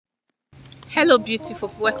Hello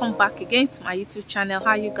beautiful, welcome back again to my YouTube channel.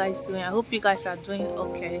 How you guys doing? I hope you guys are doing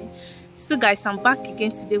okay. So guys, I'm back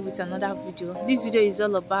again today with another video. This video is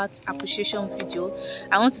all about appreciation video.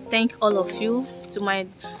 I want to thank all of you, to my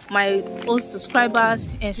old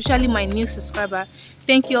subscribers and especially my new subscriber.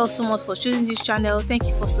 Thank you all so much for choosing this channel. Thank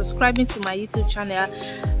you for subscribing to my YouTube channel.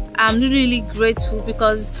 I'm really grateful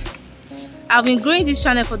because I've been growing this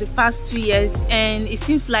channel for the past 2 years and it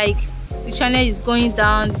seems like the channel is going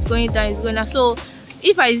down, it's going down. So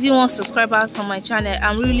if I see 1 subscriber on my channel,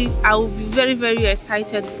 I will be very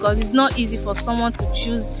excited because it's not easy for someone to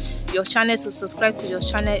choose your channel, to subscribe to your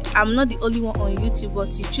channel. I'm not the only one on YouTube,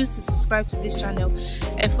 but you choose to subscribe to this channel,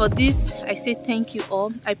 and for this I say thank you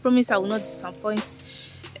all. I promise I will not disappoint.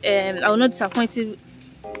 I will not disappoint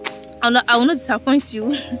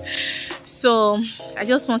you. So I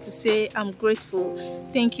just want to say I'm grateful.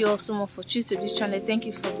 Thank you all so much for choosing this channel. Thank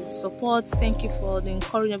you for the support, thank you for the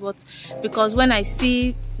encouragement, because when I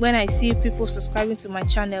see people subscribing to my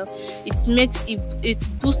channel,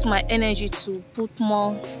 it boosts my energy to put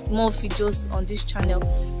more videos on this channel.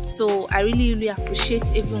 So I really appreciate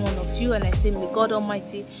every one of you, and I say may God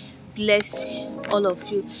Almighty bless all of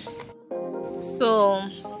you. So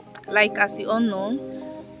like as you all know,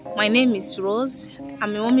 my name is Rose.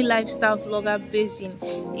 I'm a mommy lifestyle vlogger based in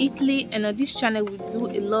Italy, and on this channel we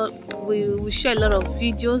share a lot of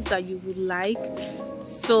videos that you would like.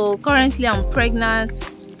 So currently I'm pregnant.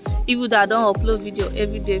 Even though I don't upload video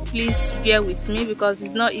every day, please bear with me because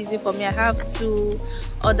it's not easy for me. I have 2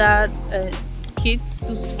 other kids,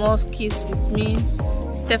 2 small kids with me,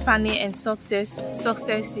 Stephanie and Success.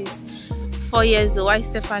 Success is 4 years old, while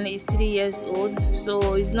Stephanie is 3 years old,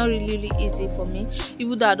 so it's not really easy for me.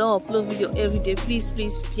 Even though I don't upload video every day, please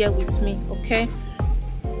bear with me, okay?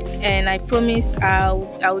 And I promise I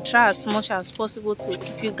will try as much as possible to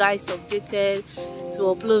keep you guys updated, to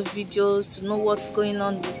upload videos, to know what's going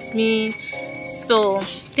on with me. So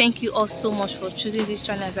thank you all so much for choosing this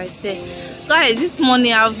channel. As I said, guys, this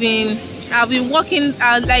morning I've been working.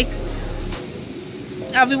 I've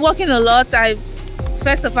been working a lot.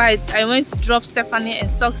 First of all, I went to drop Stephanie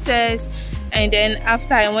and Success, and then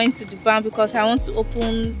after I went to the bank because I want to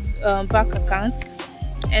open bank account,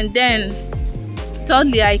 and then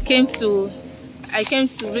thirdly I came to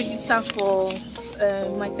register for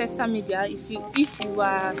my Testa Media. If you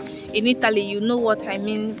are in Italy, you know what I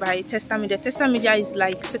mean by Testa Media. Testa Media is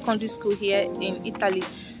like secondary school here in Italy.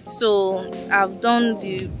 So I've done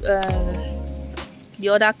the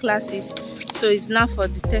other classes, so it's now for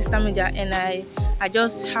the Testa Media, and I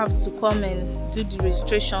just have to come and do the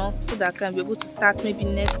registration so that I can be able to start maybe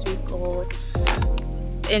next week or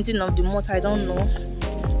ending of the month, I don't know.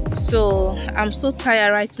 So I'm so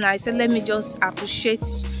tired right now. I said let me just appreciate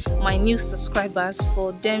my new subscribers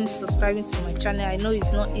for them subscribing to my channel. I know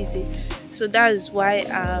it's not easy, so that is why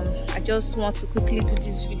I just want to quickly do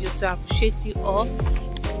this video to appreciate you all.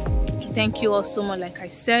 Thank you all so much, like I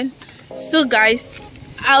said. So guys,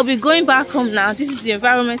 I'll be going back home now. This is the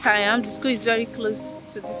environment I am. The school is very close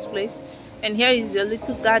to this place, and here is a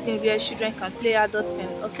little garden where children can play, adults can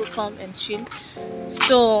also come and chill.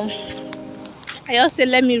 So I also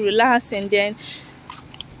let me relax and then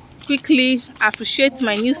quickly appreciate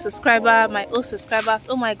my new subscriber, my old subscribers.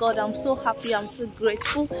 Oh my God, I'm so happy, I'm so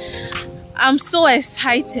grateful, I'm so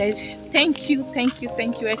excited. Thank you. I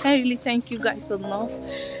can't really thank you guys enough.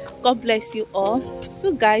 God bless you all.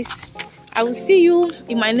 So guys, I will see you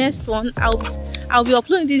in my next one. I'll be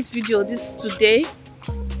uploading this video today,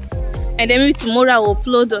 and then maybe tomorrow I will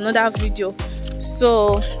upload another video.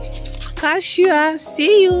 So catch you,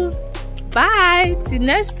 see you, bye till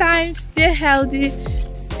next time. Stay healthy,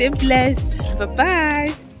 stay blessed, bye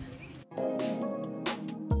bye.